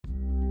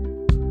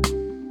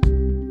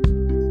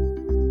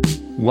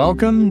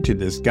Welcome to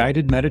this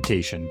guided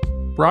meditation,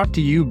 brought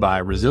to you by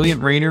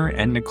Resilient Rainer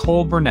and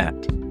Abe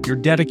Burnett, your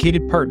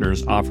dedicated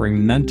partners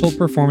offering mental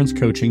performance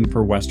coaching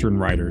for Western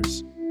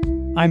writers.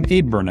 I'm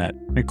Abe Burnett,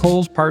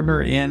 Nicole's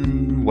partner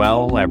in,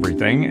 well,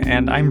 everything,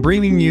 and I'm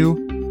bringing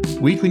you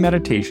weekly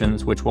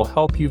meditations which will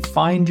help you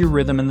find your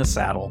rhythm in the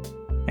saddle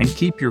and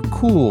keep your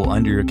cool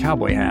under your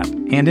cowboy hat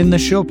and in the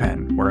show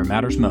pen where it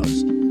matters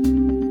most.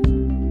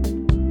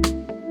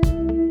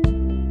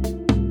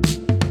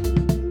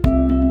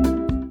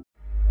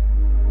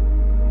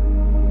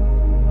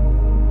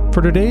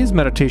 For today's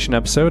meditation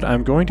episode,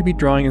 I'm going to be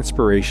drawing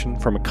inspiration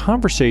from a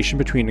conversation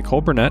between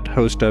Abe Burnett,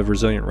 host of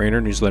Resilient Rainer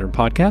newsletter and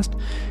podcast,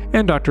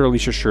 and Dr.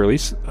 Alicia Shirley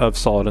of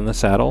Solid in the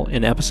Saddle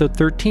in episode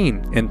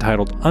 13,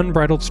 entitled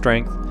Unbridled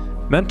Strength,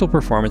 Mental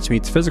Performance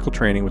Meets Physical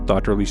Training with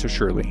Dr. Alicia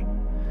Shirley.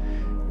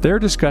 Their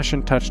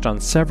discussion touched on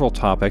several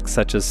topics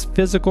such as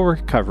physical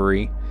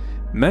recovery,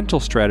 mental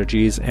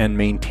strategies, and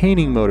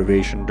maintaining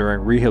motivation during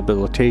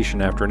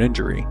rehabilitation after an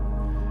injury.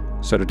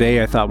 So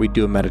today I thought we'd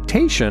do a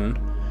meditation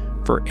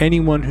for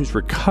anyone who's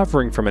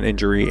recovering from an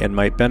injury and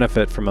might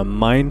benefit from a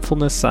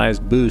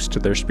mindfulness-sized boost to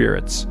their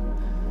spirits.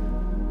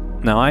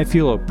 Now, I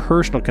feel a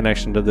personal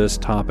connection to this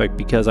topic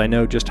because I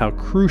know just how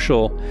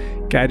crucial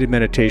guided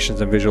meditations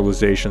and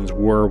visualizations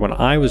were when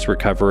I was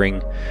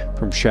recovering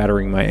from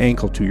shattering my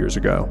ankle 2 years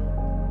ago.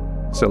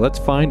 So let's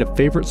find a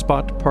favorite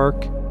spot to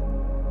park,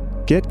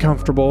 get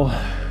comfortable,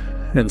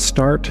 and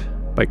start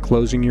by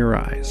closing your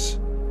eyes.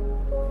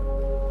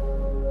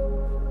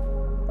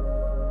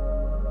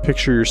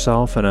 Picture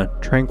yourself in a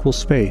tranquil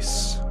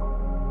space,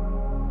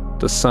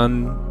 the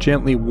sun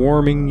gently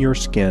warming your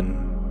skin,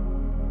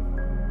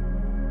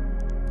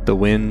 the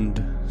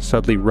wind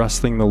subtly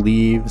rustling the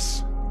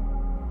leaves,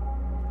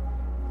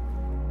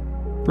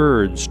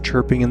 birds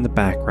chirping in the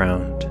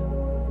background,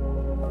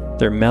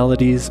 their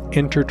melodies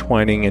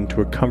intertwining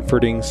into a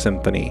comforting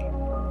symphony.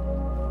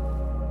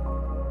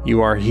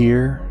 You are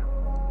here,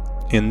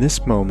 in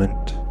this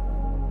moment,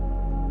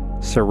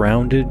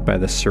 surrounded by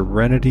the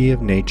serenity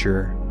of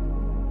nature,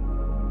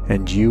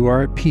 and you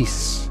are at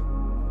peace.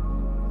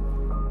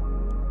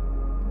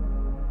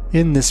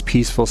 In this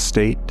peaceful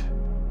state,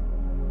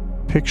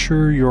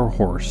 picture your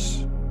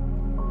horse.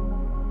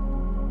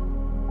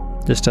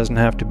 This doesn't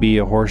have to be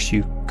a horse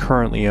you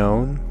currently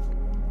own.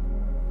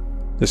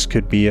 This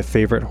could be a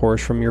favorite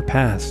horse from your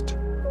past.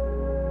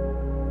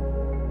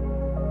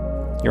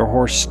 Your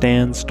horse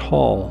stands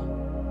tall,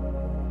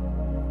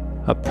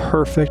 a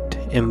perfect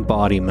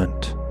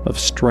embodiment of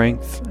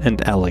strength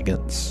and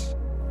elegance.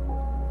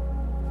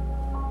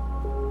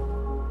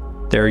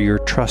 They're your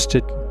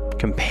trusted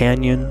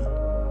companion,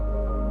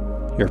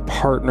 your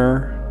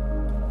partner.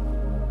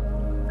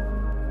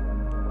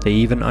 They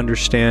even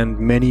understand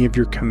many of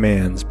your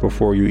commands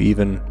before you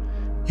even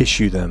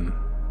issue them.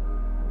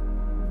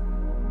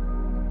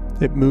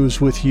 It moves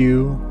with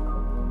you,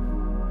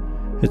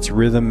 its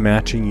rhythm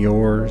matching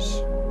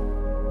yours.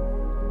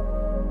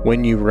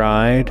 When you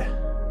ride,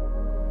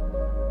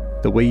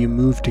 the way you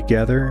move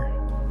together,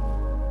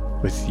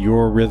 with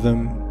your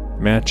rhythm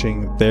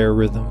matching their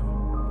rhythm,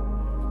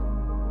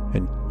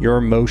 and your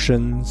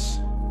emotions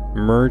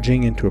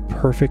merging into a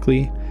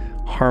perfectly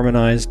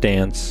harmonized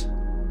dance.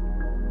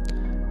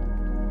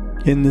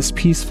 In this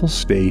peaceful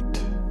state,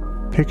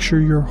 picture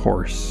your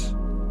horse.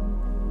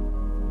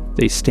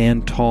 They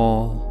stand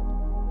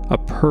tall, a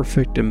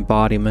perfect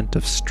embodiment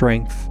of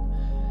strength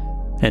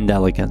and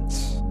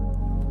elegance.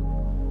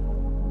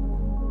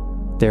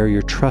 They're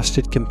your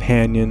trusted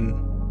companion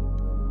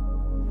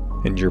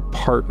and your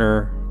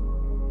partner,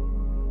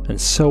 and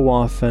so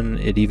often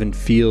it even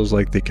feels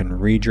like they can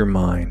read your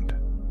mind.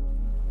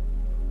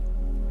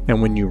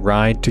 And when you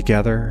ride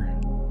together,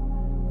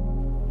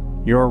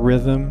 your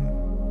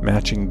rhythm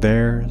matching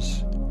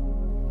theirs,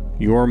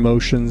 your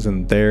emotions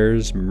and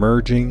theirs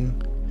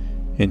merging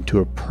into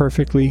a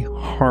perfectly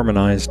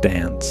harmonized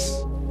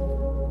dance.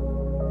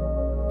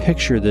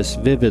 Picture this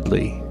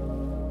vividly.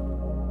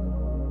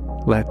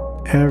 Let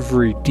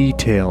every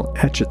detail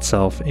etch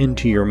itself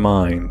into your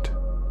mind,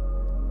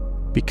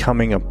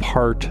 becoming a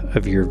part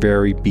of your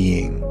very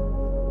being.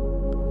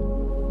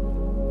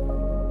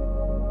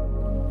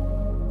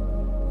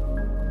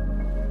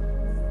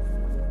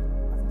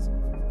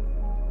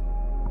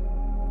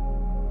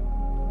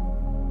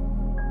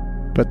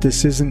 But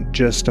this isn't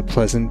just a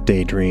pleasant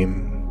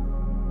daydream.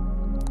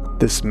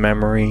 This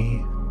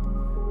memory,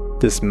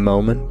 this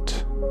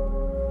moment,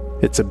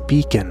 it's a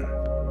beacon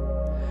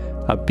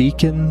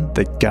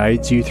that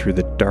guides you through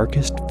the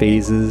darkest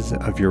phases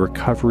of your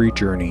recovery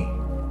journey.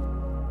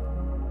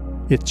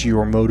 It's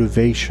your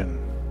motivation,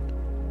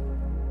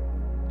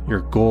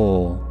 your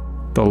goal,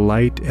 the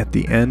light at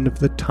the end of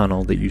the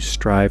tunnel that you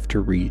strive to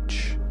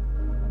reach.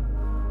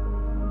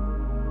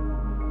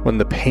 When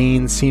the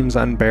pain seems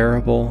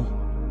unbearable,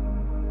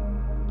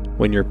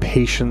 when your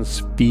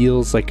patience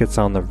feels like it's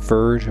on the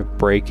verge of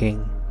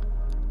breaking,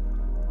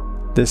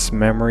 this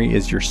memory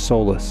is your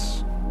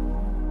solace.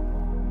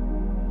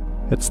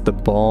 It's the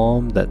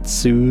balm that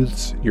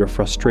soothes your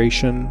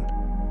frustration,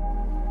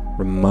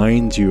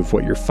 reminds you of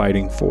what you're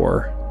fighting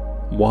for,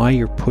 why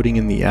you're putting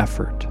in the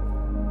effort.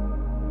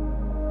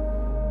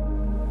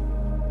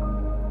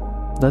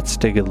 Let's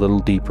dig a little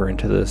deeper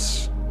into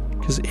this,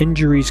 because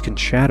injuries can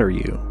shatter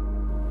you.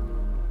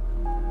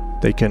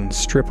 They can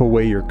strip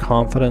away your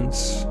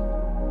confidence,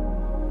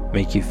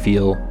 make you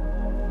feel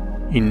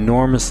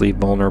enormously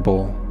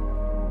vulnerable.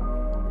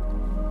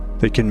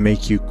 They can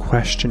make you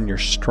question your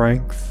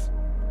strength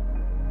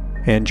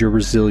and your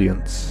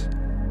resilience.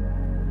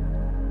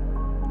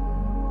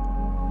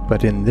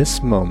 But in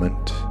this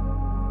moment,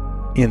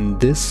 in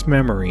this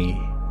memory,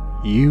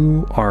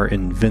 you are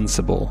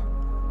invincible.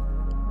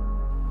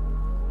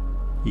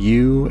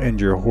 You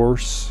and your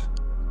horse,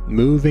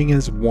 moving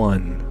as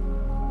one,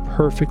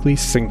 perfectly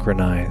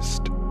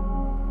synchronized.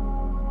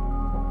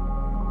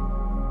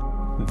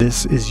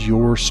 This is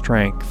your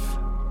strength.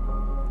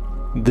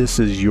 This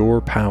is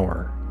your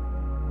power.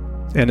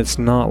 And it's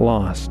not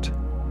lost.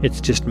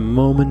 It's just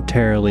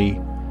momentarily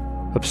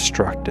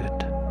obstructed.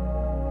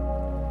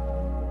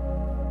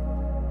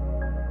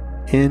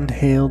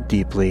 Inhale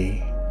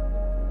deeply.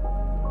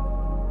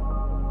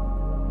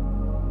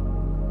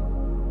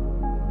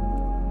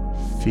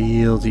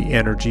 Feel the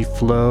energy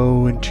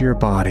flow into your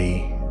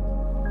body.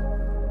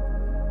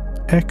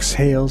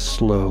 Exhale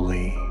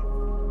slowly.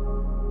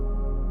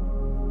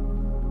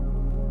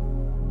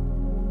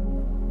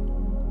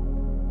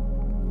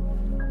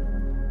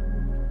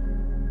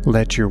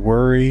 Let your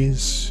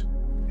worries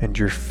and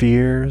your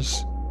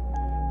fears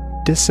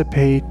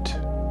dissipate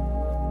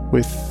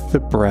with the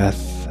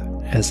breath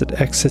as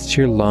it exits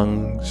your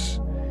lungs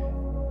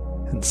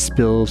and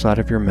spills out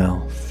of your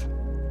mouth.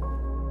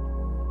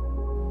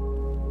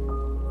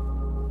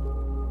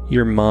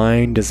 Your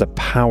mind is a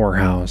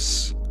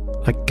powerhouse,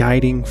 a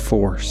guiding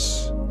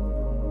force.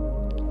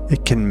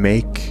 It can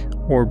make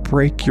or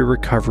break your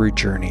recovery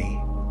journey.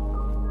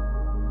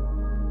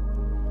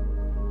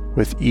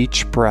 With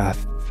each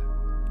breath,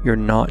 you're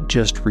not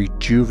just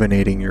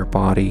rejuvenating your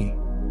body,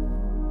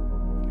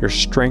 you're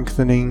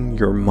strengthening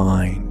your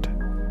mind,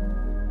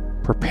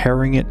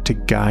 preparing it to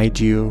guide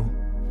you,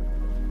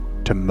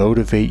 to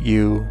motivate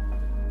you,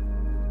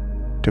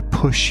 to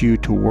push you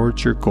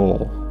towards your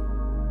goal.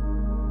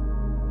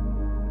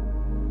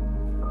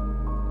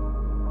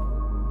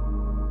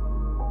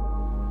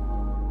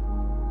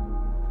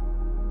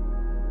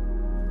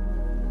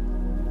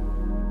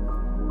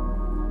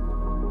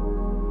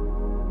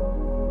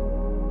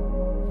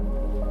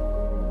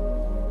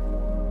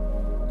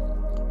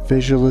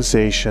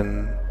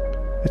 Visualization,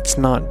 it's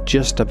not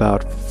just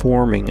about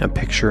forming a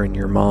picture in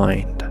your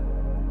mind.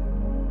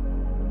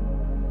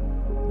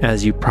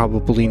 As you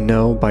probably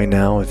know by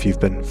now if you've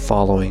been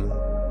following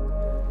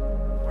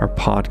our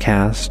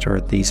podcast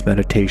or these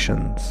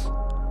meditations,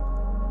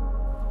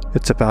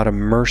 it's about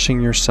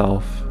immersing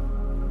yourself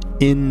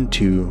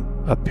into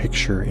a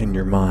picture in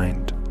your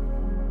mind.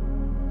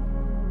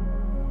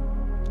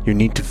 You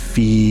need to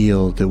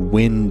feel the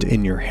wind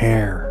in your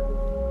hair,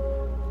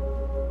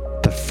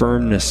 the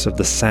firmness of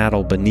the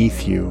saddle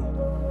beneath you,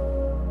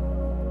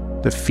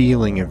 the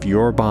feeling of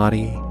your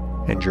body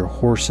and your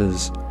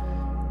horse's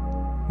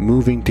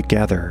moving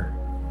together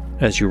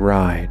as you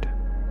ride.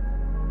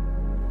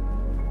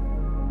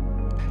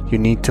 You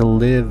need to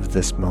live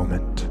this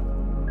moment,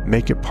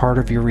 make it part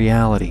of your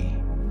reality.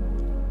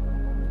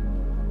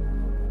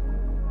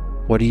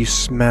 What do you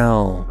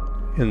smell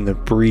in the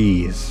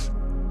breeze?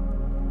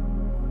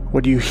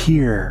 What do you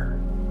hear?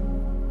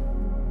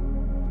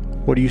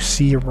 What do you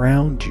see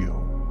around you?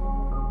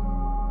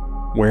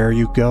 Where are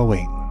you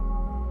going?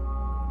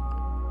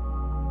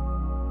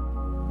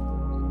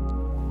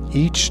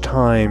 Each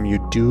time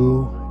you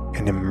do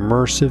an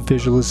immersive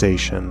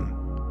visualization,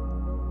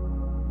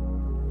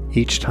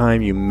 each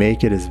time you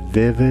make it as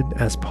vivid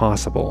as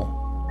possible,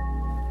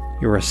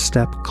 you're a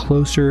step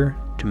closer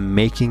to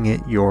making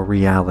it your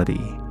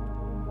reality.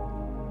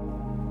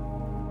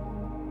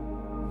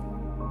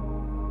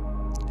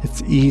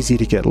 It's easy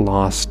to get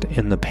lost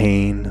in the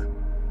pain,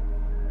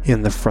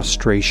 in the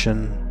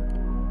frustration,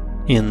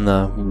 in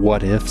the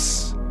what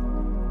ifs.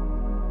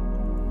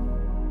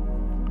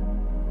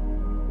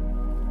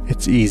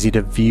 It's easy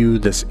to view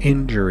this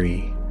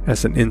injury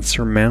as an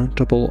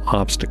insurmountable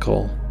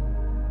obstacle,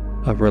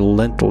 a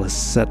relentless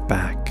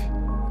setback.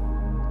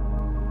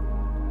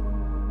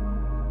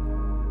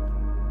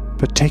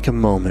 But take a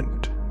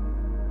moment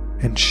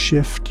and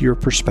shift your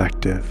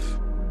perspective.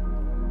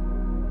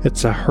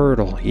 It's a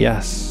hurdle,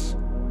 yes,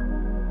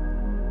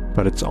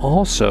 but it's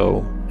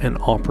also an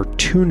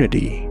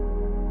opportunity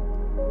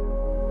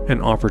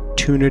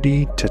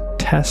to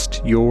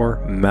test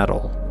your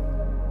mettle,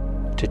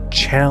 to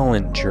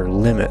challenge your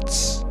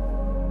limits,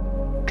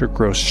 to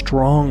grow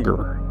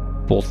stronger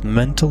both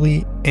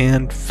mentally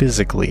and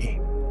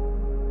physically.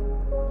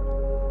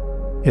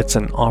 It's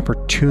an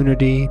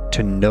opportunity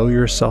to know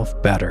yourself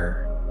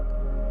better,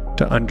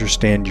 to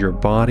understand your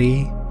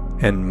body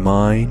and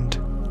mind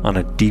on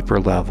a deeper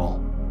level.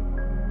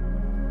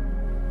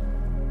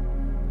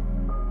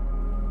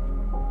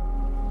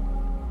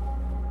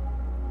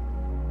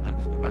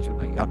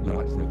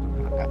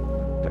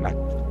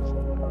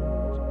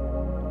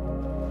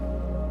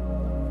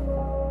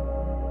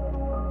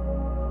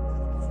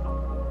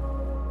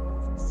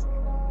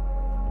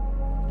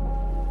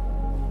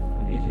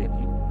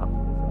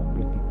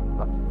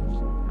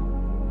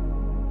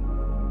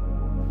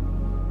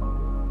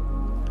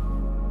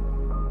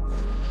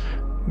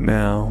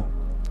 Now,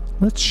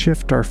 let's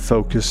shift our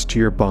focus to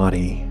your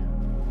body.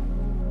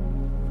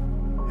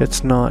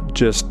 It's not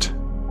just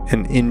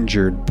an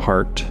injured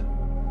part.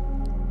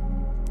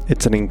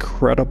 It's an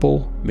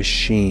incredible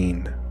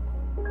machine,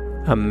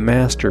 a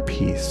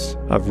masterpiece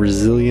of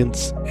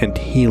resilience and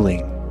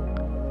healing.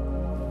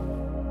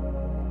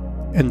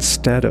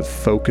 Instead of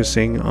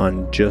focusing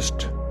on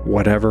just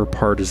whatever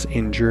part is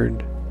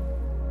injured,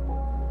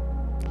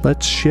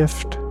 let's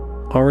shift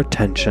our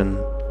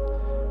attention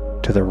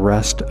to the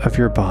rest of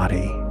your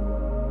body.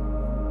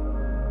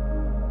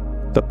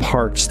 The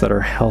parts that are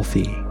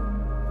healthy,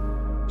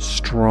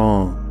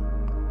 strong,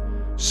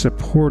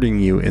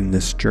 supporting you in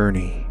this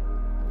journey.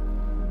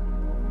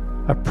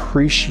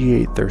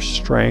 Appreciate their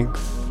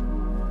strength,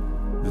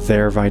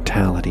 their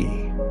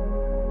vitality.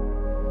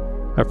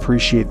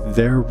 Appreciate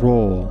their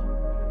role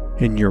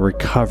in your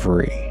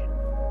recovery.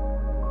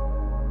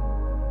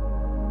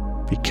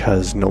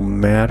 Because no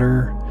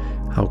matter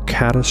how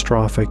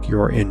catastrophic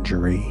your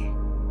injury,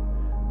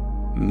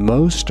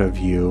 most of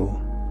you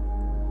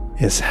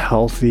is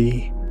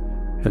healthy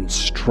and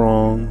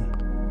strong,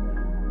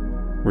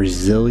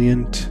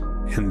 resilient,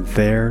 and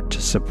there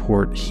to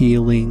support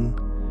healing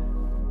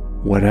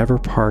whatever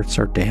parts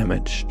are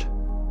damaged.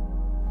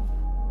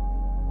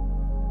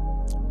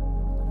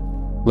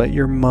 Let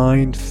your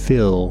mind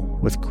fill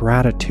with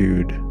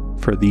gratitude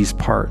for these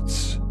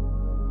parts,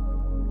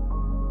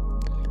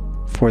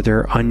 for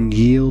their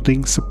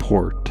unyielding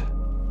support,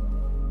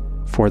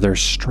 for their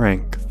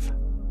strength.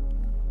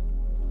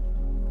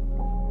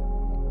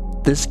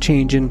 This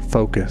change in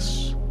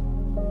focus,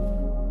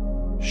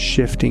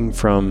 shifting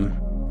from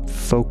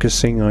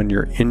focusing on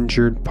your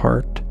injured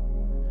part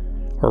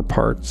or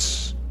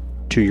parts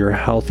to your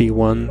healthy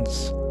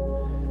ones,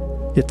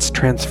 it's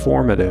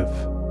transformative.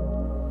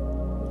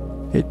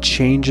 It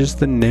changes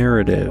the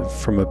narrative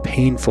from a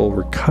painful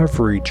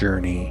recovery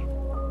journey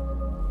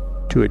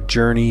to a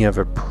journey of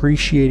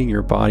appreciating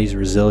your body's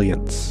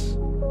resilience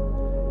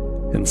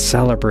and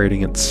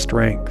celebrating its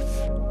strength.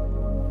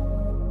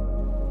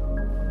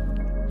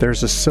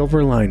 There's a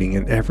silver lining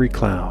in every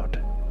cloud,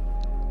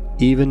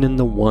 even in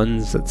the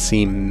ones that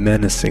seem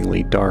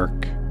menacingly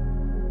dark.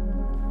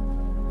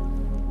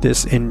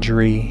 This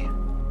injury,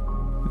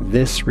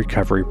 this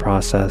recovery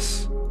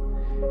process,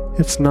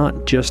 it's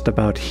not just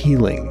about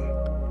healing.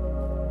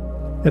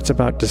 It's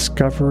about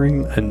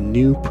discovering a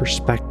new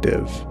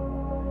perspective,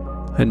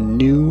 a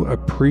new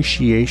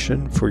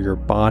appreciation for your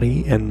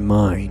body and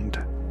mind.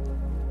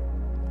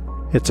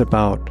 It's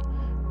about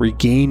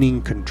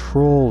regaining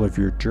control of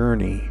your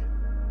journey,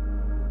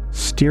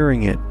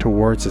 steering it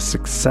towards a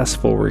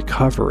successful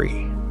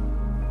recovery.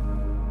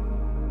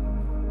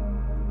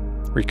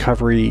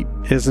 Recovery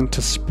isn't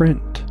a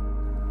sprint.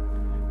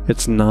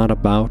 It's not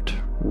about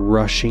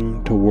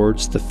rushing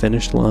towards the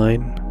finish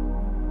line.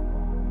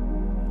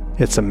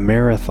 It's a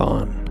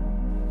marathon,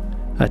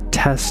 a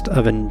test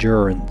of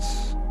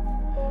endurance,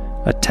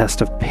 a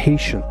test of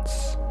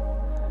patience,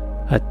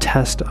 a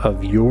test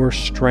of your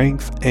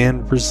strength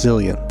and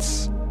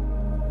resilience.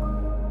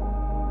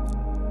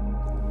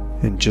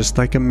 And just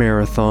like a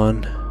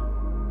marathon,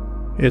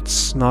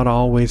 it's not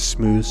always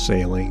smooth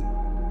sailing.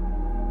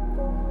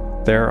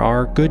 There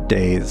are good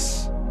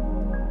days,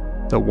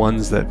 the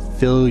ones that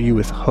fill you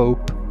with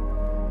hope,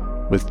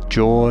 with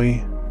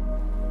joy,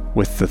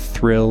 with the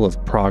thrill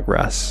of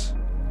progress.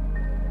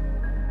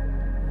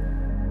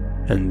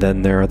 And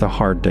then there are the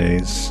hard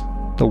days,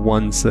 the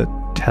ones that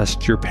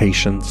test your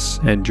patience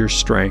and your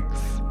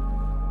strength.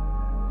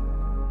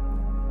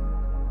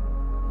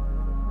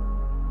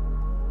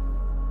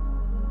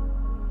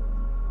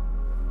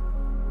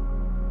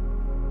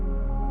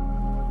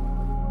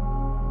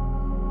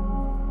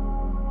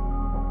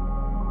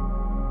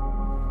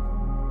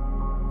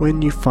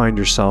 When you find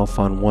yourself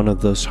on one of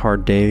those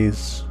hard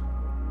days,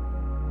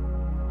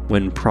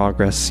 when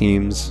progress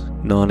seems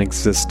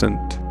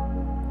non-existent,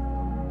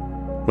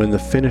 when the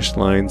finish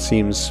line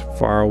seems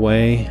far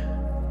away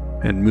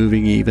and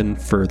moving even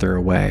further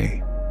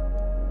away,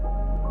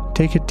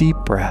 take a deep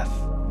breath.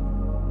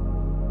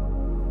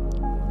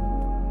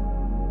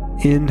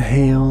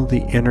 Inhale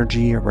the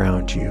energy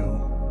around you.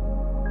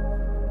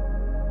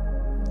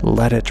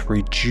 Let it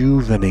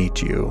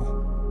rejuvenate you.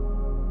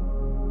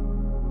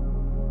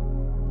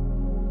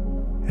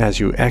 As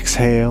you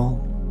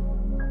exhale,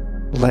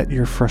 let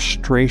your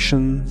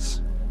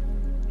frustrations,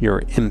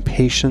 your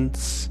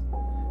impatience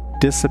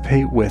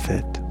dissipate with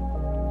it.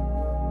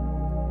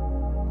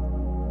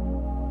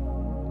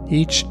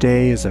 Each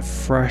day is a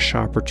fresh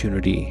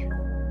opportunity,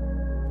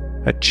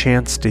 a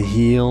chance to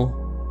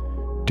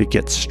heal, to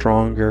get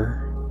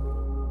stronger.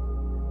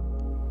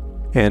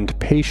 And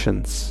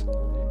patience,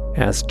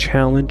 as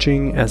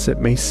challenging as it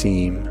may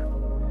seem,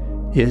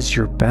 is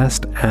your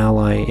best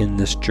ally in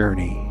this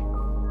journey.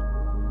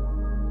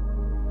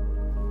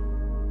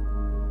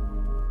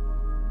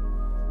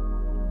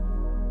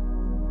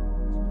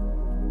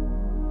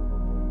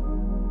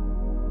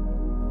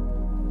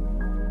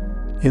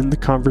 In the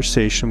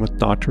conversation with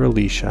Dr.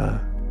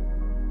 Alicia,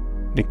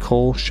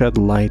 Nicole shed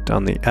light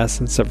on the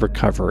essence of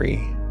recovery.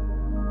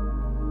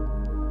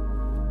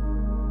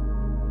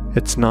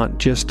 It's not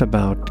just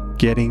about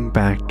getting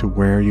back to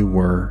where you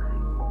were.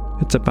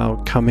 It's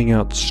about coming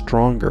out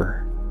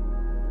stronger,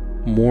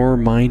 more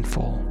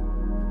mindful.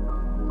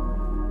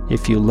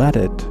 If you let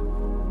it,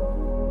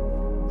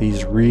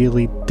 these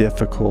really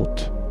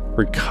difficult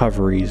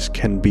recoveries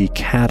can be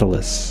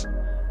catalysts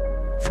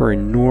for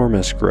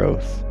enormous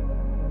growth.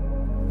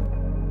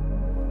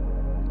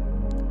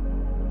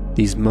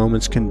 These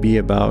moments can be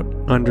about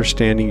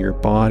understanding your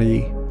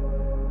body,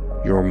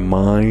 your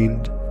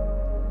mind,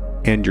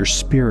 and your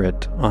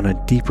spirit on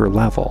a deeper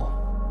level.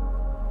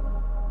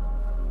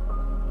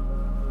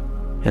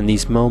 And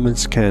these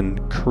moments can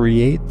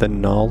create the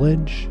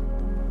knowledge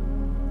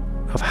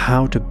of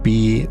how to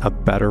be a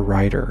better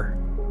writer,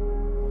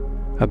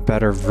 a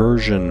better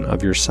version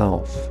of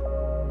yourself.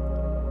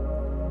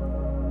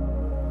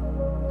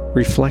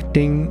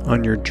 Reflecting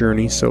on your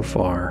journey so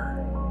far,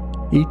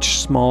 each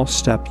small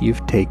step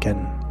you've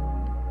taken,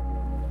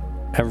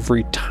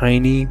 every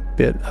tiny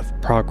bit of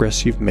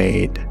progress you've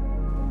made,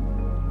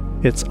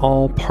 it's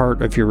all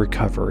part of your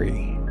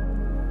recovery.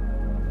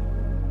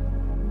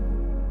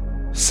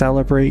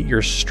 Celebrate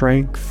your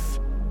strength,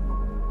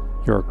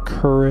 your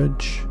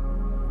courage,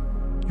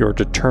 your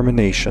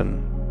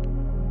determination.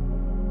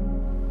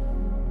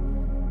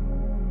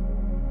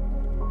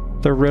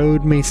 The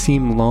road may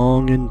seem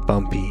long and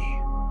bumpy,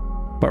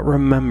 but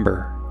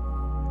remember,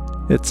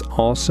 it's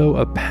also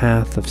a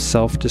path of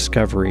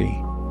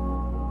self-discovery,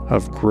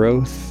 of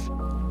growth,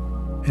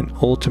 and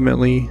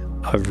ultimately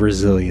of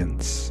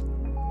resilience.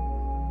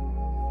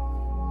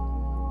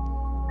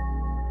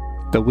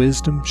 The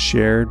wisdom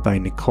shared by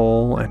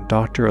Nicole and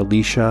Dr.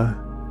 Alicia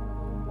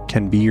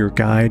can be your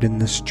guide in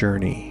this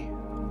journey.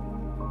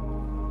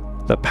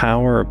 The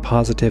power of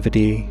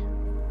positivity,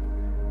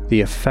 the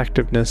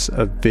effectiveness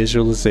of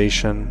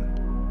visualization,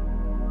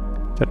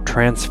 the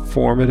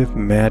transformative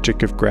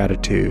magic of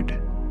gratitude.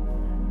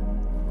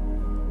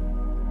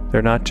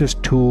 They're not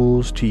just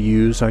tools to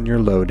use on your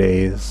low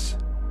days.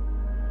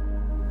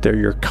 They're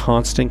your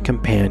constant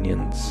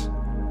companions,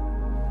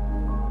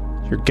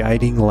 your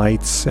guiding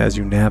lights as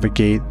you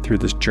navigate through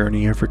this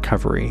journey of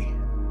recovery.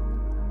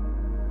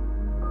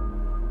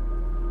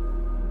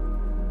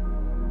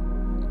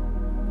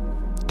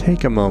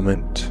 Take a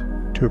moment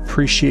to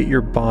appreciate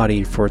your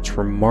body for its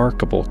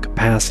remarkable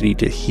capacity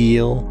to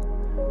heal,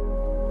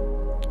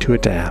 to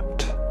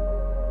adapt.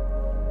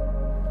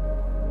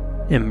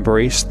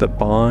 Embrace the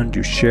bond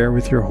you share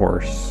with your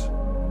horse,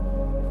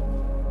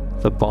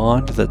 the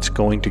bond that's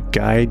going to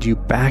guide you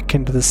back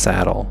into the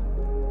saddle,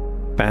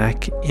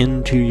 back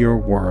into your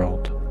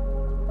world.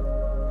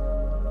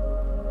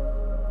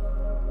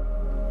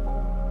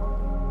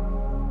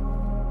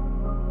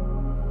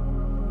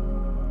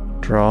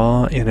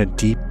 Draw in a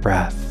deep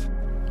breath.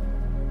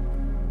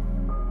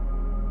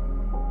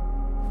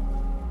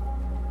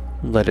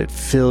 Let it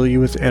fill you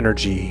with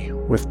energy,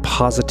 with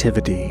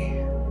positivity.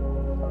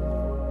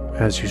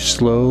 As you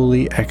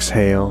slowly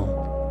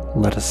exhale,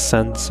 let a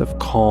sense of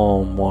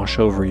calm wash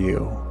over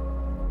you.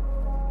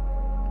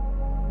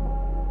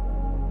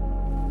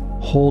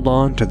 Hold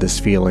on to this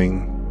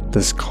feeling,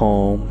 this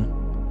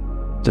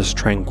calm, this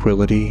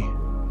tranquility.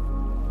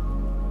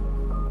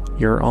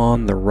 You're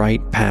on the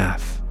right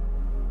path.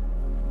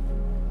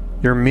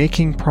 You're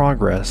making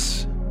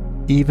progress,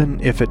 even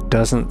if it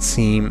doesn't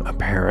seem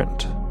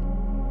apparent.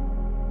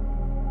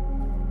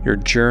 Your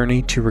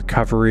journey to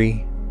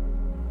recovery,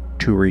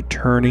 to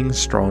returning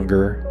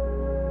stronger,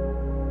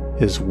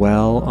 is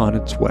well on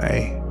its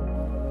way.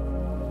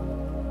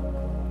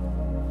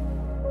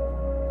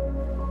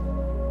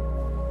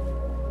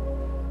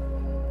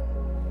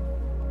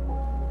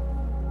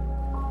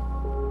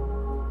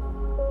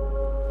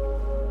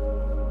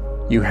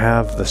 You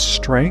have the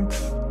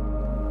strength,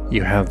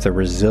 you have the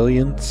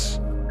resilience,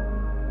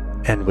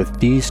 and with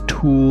these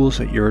tools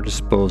at your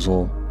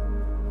disposal,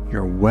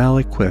 you're well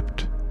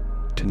equipped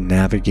to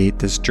navigate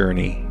this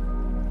journey.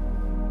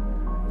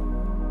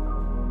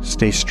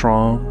 Stay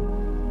strong,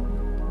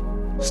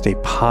 stay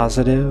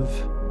positive,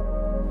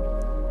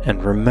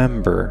 and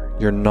remember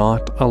you're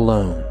not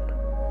alone.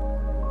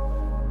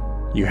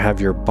 You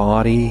have your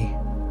body,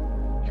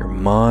 your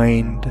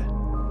mind,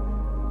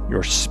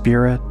 your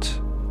spirit,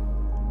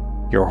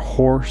 your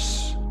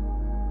horse.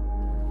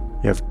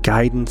 You have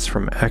guidance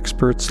from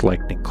experts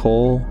like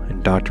Nicole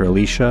and Dr.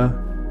 Alicia,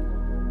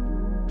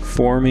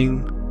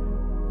 forming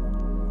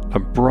a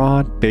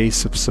broad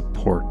base of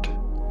support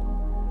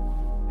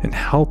and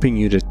helping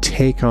you to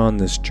take on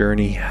this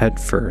journey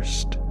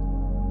headfirst.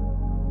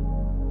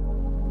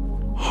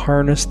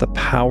 Harness the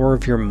power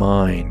of your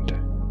mind.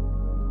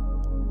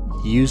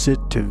 Use it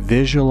to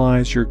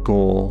visualize your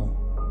goal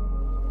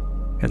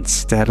and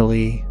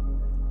steadily,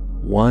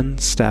 one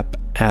step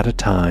at a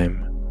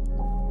time,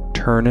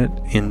 turn it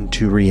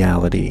into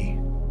reality.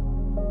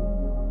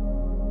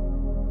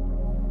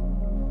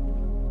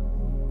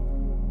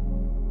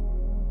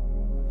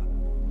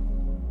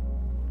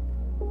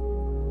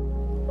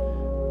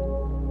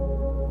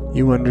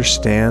 You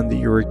understand that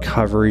your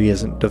recovery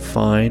isn't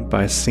defined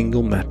by a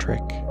single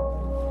metric,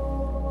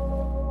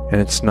 and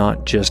it's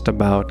not just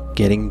about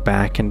getting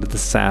back into the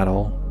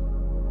saddle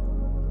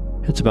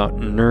It's about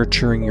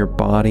nurturing your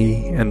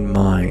body and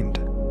mind.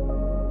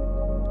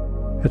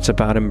 It's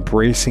about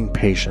embracing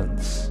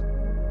patience.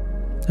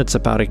 It's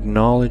about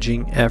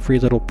acknowledging every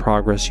little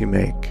progress you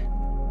make.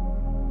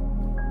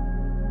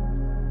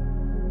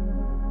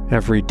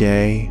 Every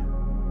day,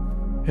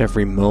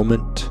 every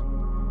moment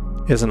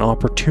is an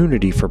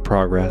opportunity for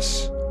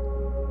progress.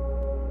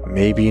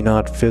 Maybe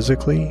not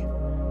physically,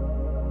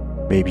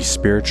 maybe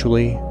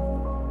spiritually,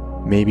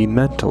 maybe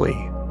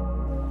mentally.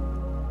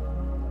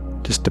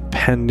 Just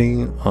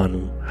depending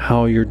on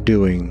how you're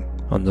doing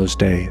on those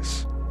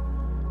days.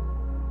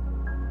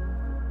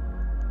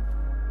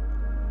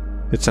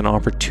 It's an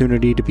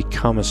opportunity to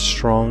become a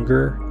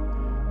stronger,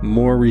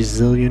 more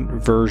resilient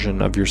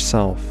version of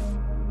yourself.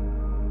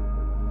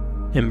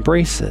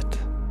 Embrace it.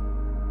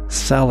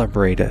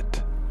 Celebrate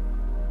it.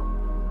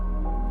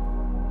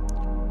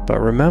 But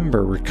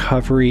remember,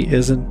 recovery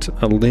isn't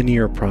a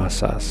linear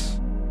process.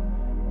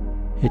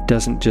 It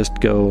doesn't just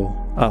go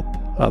up,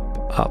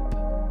 up, up.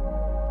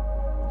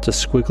 It's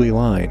a squiggly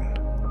line.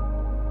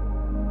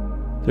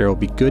 There will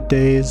be good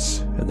days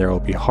and there will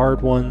be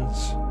hard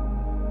ones.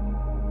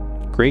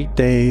 Great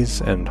days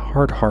and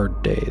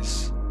hard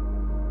days.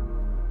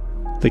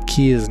 The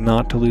key is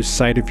not to lose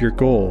sight of your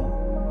goal,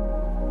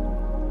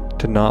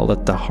 to not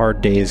let the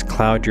hard days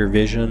cloud your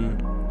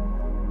vision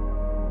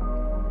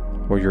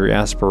or your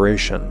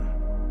aspiration.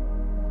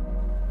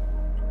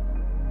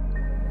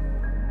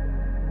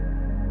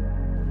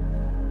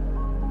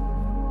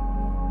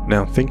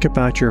 Now think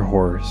about your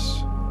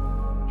horse,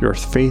 your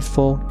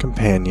faithful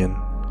companion.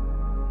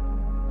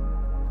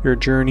 Your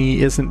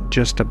journey isn't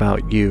just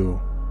about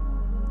you.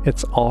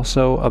 It's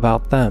also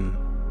about them.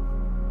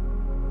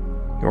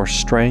 Your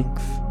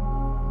strength,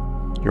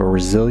 your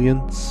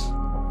resilience,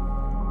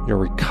 your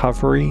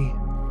recovery,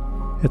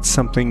 it's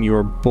something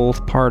you're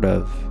both part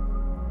of.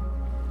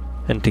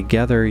 And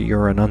together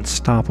you're an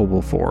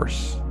unstoppable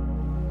force.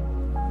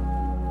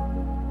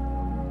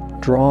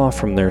 Draw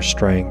from their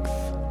strength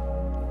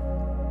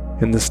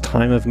in this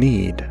time of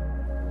need.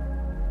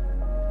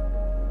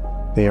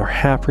 They are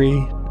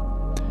happy.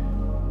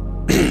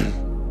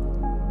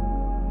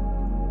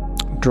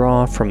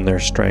 Draw from their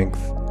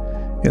strength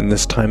in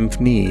this time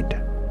of need.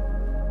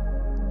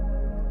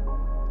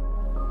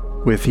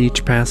 With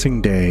each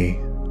passing day,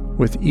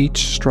 with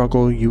each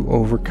struggle you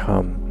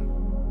overcome,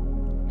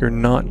 you're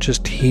not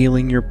just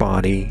healing your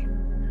body,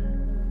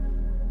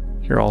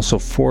 you're also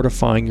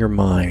fortifying your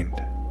mind.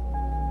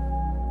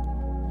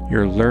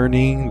 You're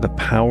learning the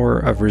power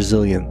of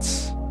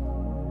resilience,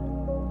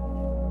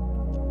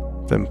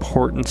 the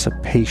importance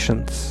of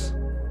patience,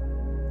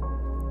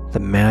 the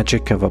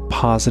magic of a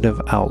positive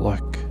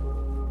outlook.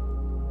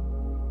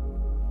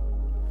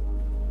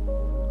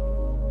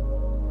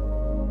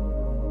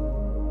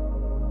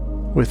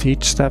 With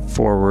each step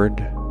forward,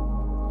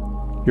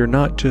 you're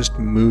not just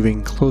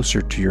moving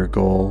closer to your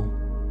goal,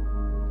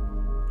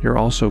 you're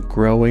also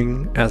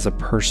growing as a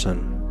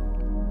person.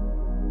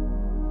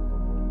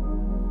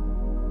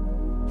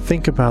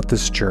 Think about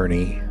this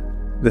journey,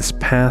 this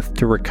path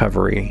to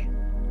recovery.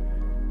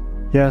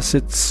 Yes,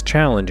 it's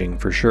challenging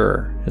for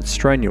sure, it's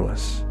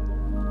strenuous,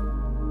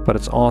 but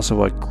it's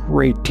also a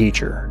great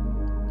teacher.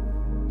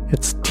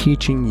 It's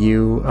teaching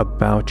you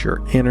about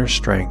your inner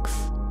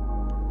strength,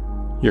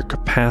 your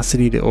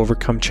capacity to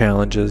overcome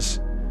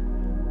challenges,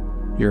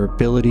 your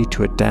ability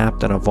to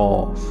adapt and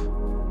evolve.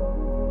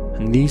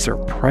 And these are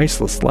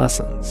priceless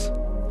lessons.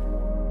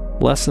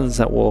 Lessons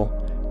that will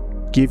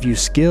give you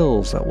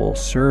skills that will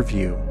serve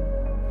you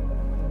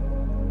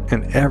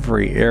in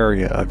every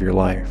area of your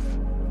life.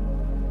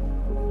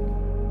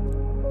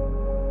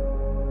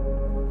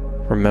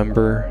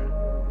 Remember,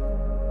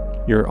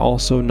 you're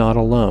also not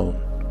alone.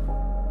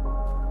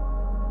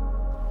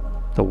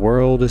 The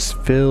world is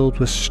filled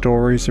with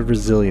stories of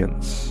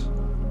resilience,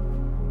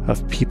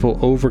 of people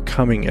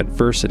overcoming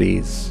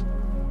adversities,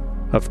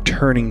 of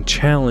turning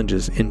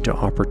challenges into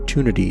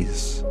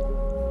opportunities.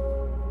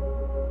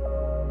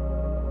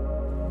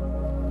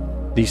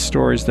 These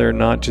stories, they're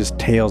not just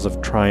tales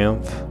of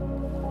triumph.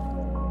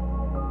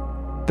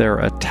 They're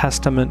a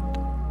testament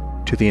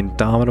to the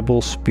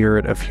indomitable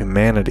spirit of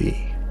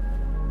humanity.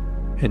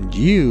 And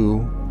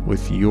you,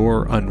 with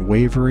your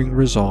unwavering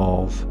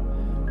resolve,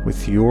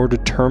 with your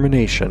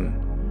determination,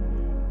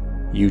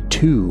 you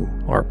too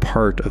are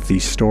part of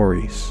these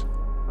stories.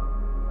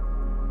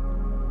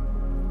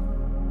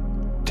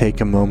 Take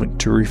a moment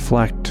to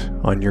reflect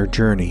on your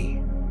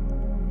journey.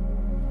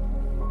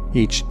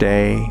 Each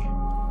day,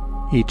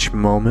 each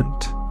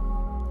moment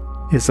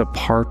is a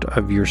part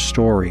of your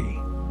story.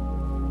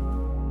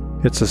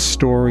 It's a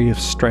story of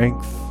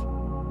strength,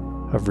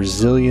 of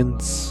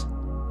resilience,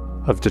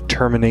 of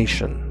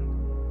determination.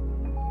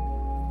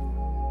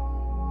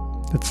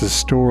 It's a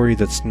story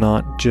that's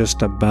not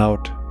just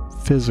about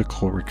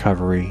physical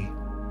recovery,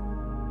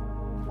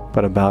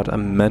 but about a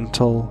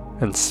mental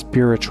and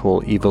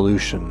spiritual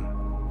evolution.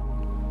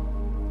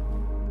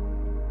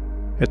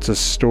 It's a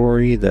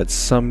story that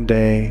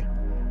someday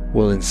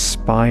will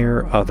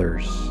inspire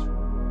others.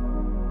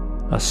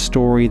 A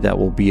story that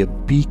will be a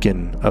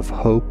beacon of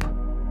hope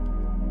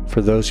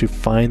for those who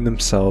find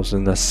themselves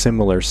in a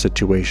similar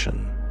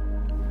situation.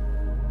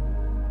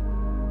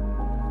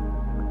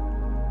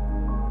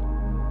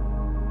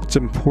 It's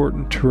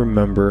important to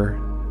remember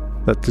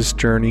that this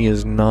journey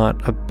is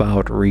not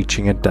about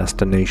reaching a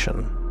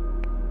destination.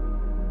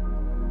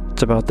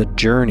 It's about the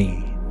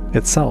journey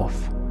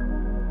itself.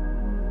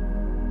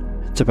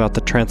 It's about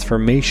the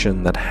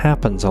transformation that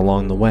happens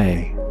along the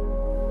way.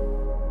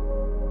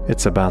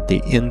 It's about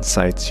the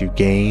insights you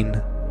gain,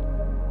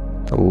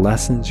 the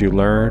lessons you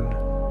learn,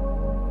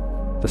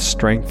 the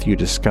strength you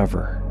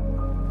discover.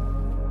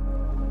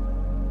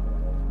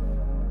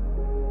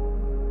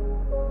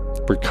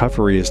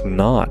 Recovery is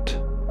not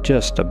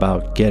just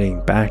about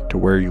getting back to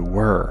where you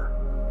were.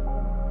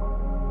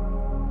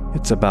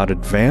 It's about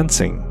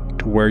advancing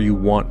to where you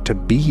want to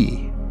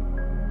be.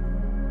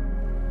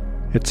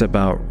 It's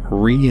about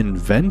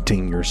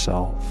reinventing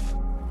yourself,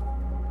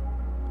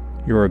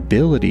 your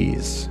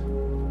abilities,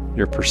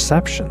 your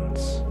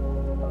perceptions.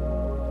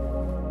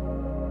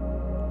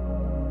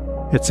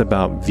 It's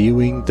about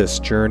viewing this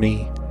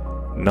journey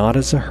not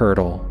as a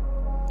hurdle,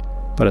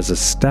 but as a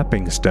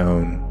stepping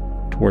stone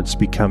towards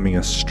becoming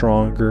a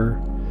stronger,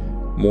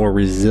 more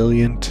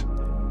resilient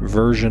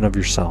version of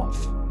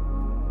yourself.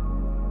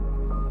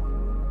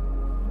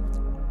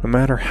 No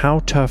matter how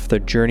tough the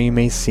journey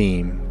may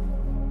seem,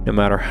 no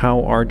matter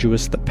how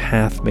arduous the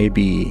path may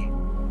be,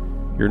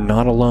 you're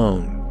not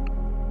alone.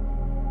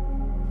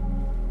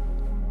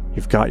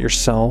 You've got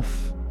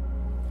yourself,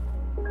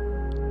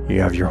 you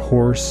have your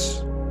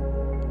horse,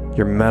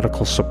 your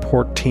medical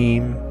support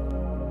team,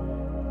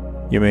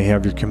 you may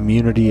have your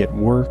community at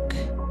work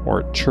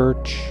or at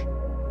church.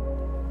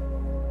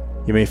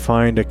 You may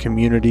find a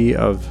community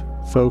of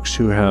folks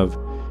who have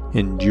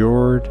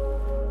endured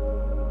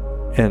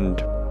and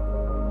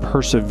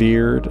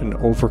persevered and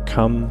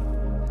overcome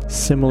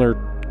similar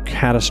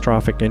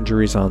catastrophic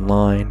injuries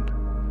online.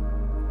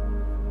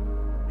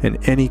 In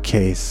any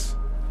case,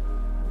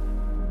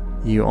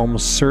 you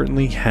almost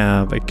certainly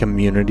have a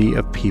community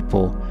of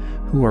people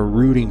who are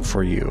rooting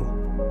for you,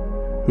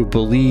 who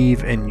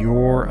believe in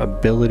your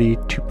ability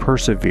to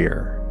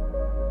persevere.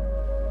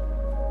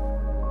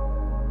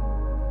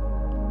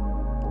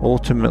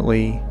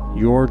 Ultimately,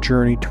 your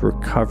journey to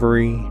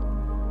recovery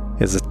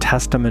is a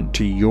testament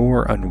to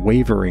your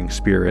unwavering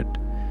spirit,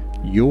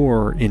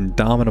 your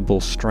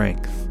indomitable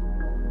strength.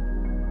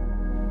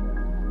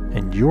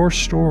 And your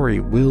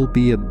story will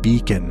be a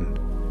beacon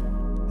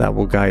that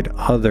will guide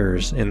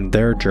others in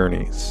their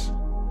journeys.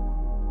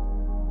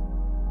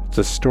 It's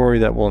a story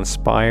that will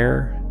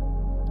inspire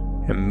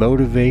and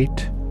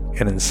motivate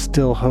and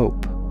instill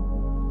hope.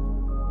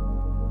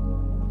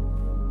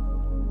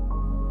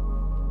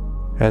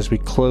 As we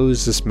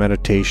close this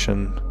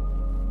meditation,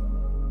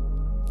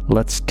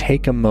 let's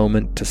take a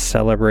moment to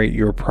celebrate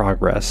your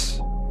progress,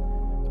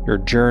 your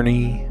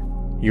journey,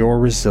 your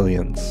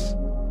resilience.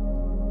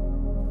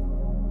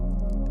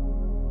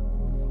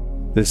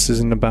 This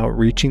isn't about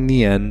reaching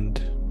the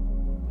end,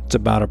 it's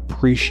about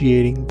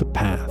appreciating the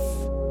path,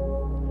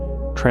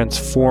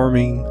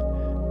 transforming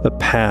the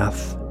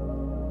path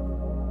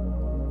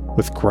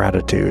with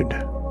gratitude.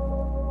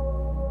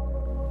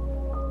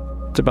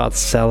 It's about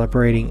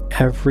celebrating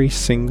every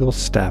single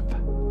step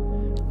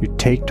you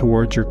take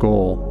towards your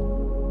goal.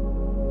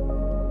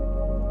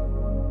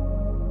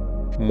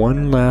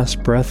 One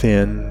last breath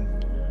in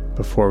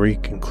before we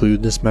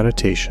conclude this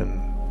meditation.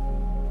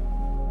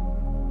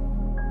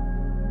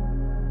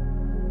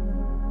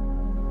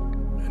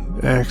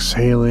 And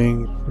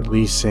exhaling,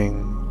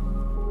 releasing,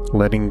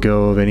 letting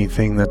go of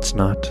anything that's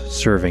not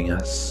serving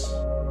us.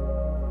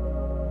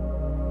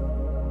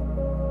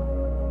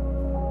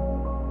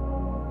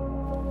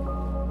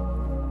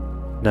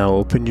 Now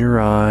open your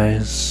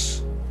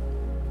eyes,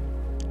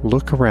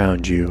 look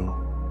around you.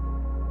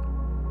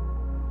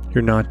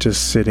 You're not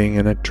just sitting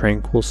in a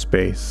tranquil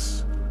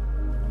space.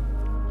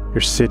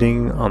 You're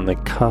sitting on the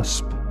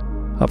cusp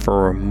of a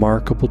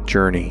remarkable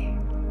journey.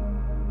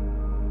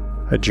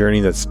 A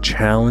journey that's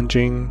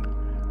challenging,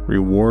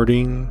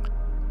 rewarding,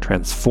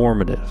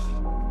 transformative.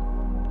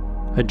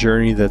 A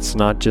journey that's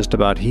not just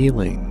about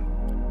healing,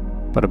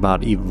 but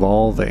about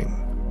evolving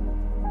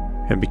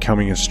and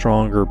becoming a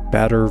stronger,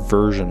 better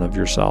version of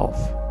yourself.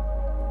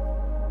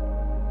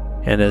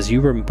 And as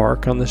you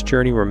embark on this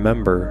journey,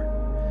 remember,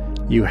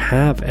 you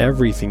have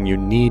everything you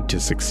need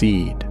to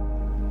succeed.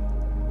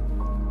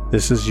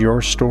 This is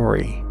your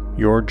story,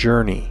 your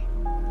journey.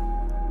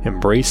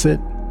 Embrace it,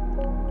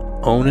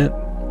 own it,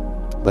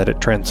 let it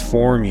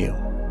transform you.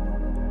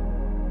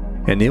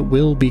 And it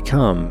will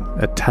become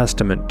a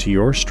testament to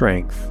your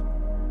strength,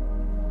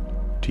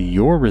 to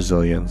your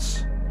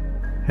resilience,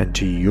 and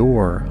to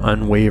your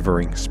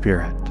unwavering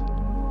spirit.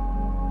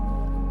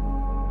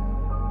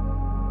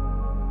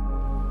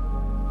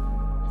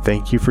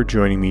 Thank you for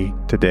joining me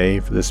today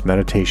for this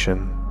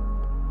meditation.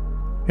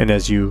 And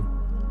as you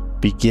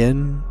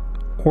begin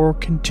or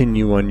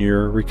continue on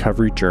your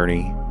recovery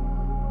journey,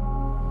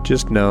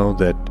 just know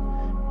that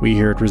we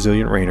here at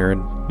Resilient Rainer,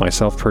 and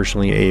myself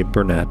personally, Abe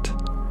Burnett,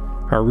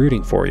 are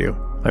rooting for you.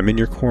 I'm in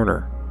your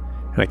corner,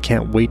 and I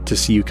can't wait to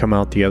see you come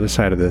out the other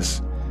side of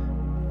this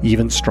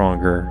even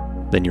stronger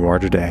than you are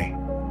today.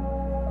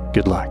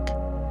 Good luck.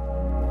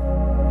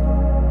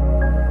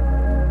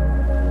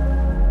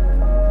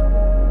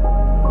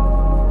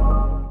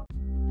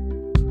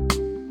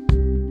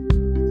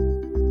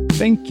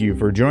 Thank you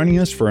for joining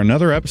us for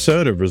another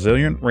episode of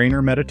Resilient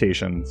Rainer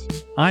Meditations.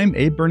 I'm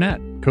Abe Burnett,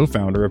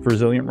 co-founder of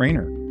Resilient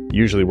Rainer,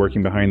 usually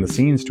working behind the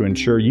scenes to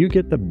ensure you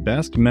get the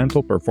best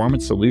mental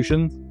performance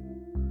solutions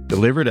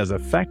delivered as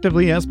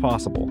effectively as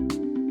possible.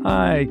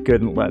 I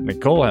couldn't let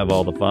Nicole have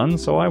all the fun,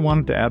 so I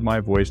wanted to add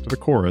my voice to the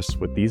chorus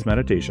with these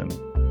meditations.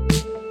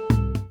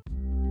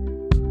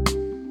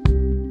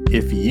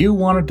 If you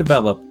want to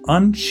develop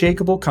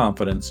unshakable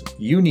confidence,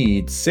 you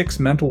need 6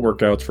 mental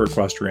workouts for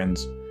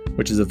equestrians,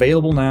 which is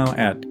available now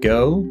at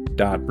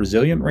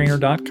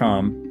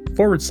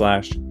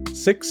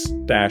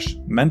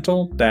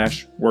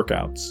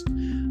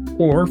go.resilientrainer.com/6-mental-workouts,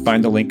 or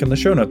find the link in the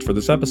show notes for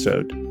this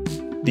episode.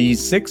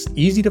 These 6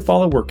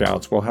 easy-to-follow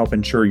workouts will help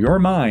ensure your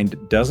mind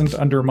doesn't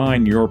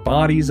undermine your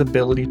body's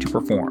ability to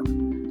perform.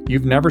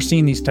 You've never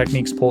seen these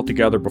techniques pulled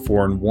together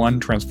before in one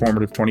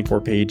transformative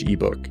 24-page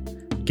ebook.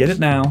 Get it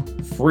now,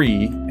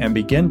 free, and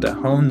begin to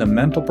hone the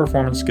mental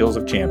performance skills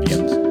of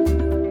champions.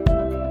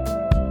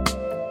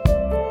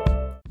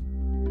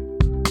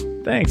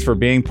 Thanks for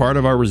being part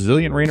of our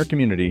Resilient Rainer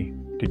community.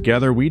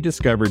 Together, we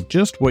discovered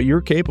just what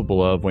you're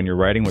capable of when you're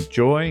riding with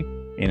joy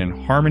and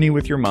in harmony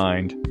with your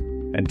mind.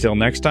 Until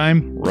next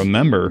time,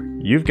 remember,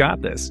 you've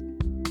got this.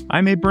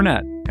 I'm Abe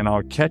Burnett, and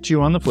I'll catch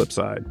you on the flip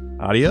side.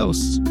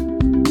 Adios.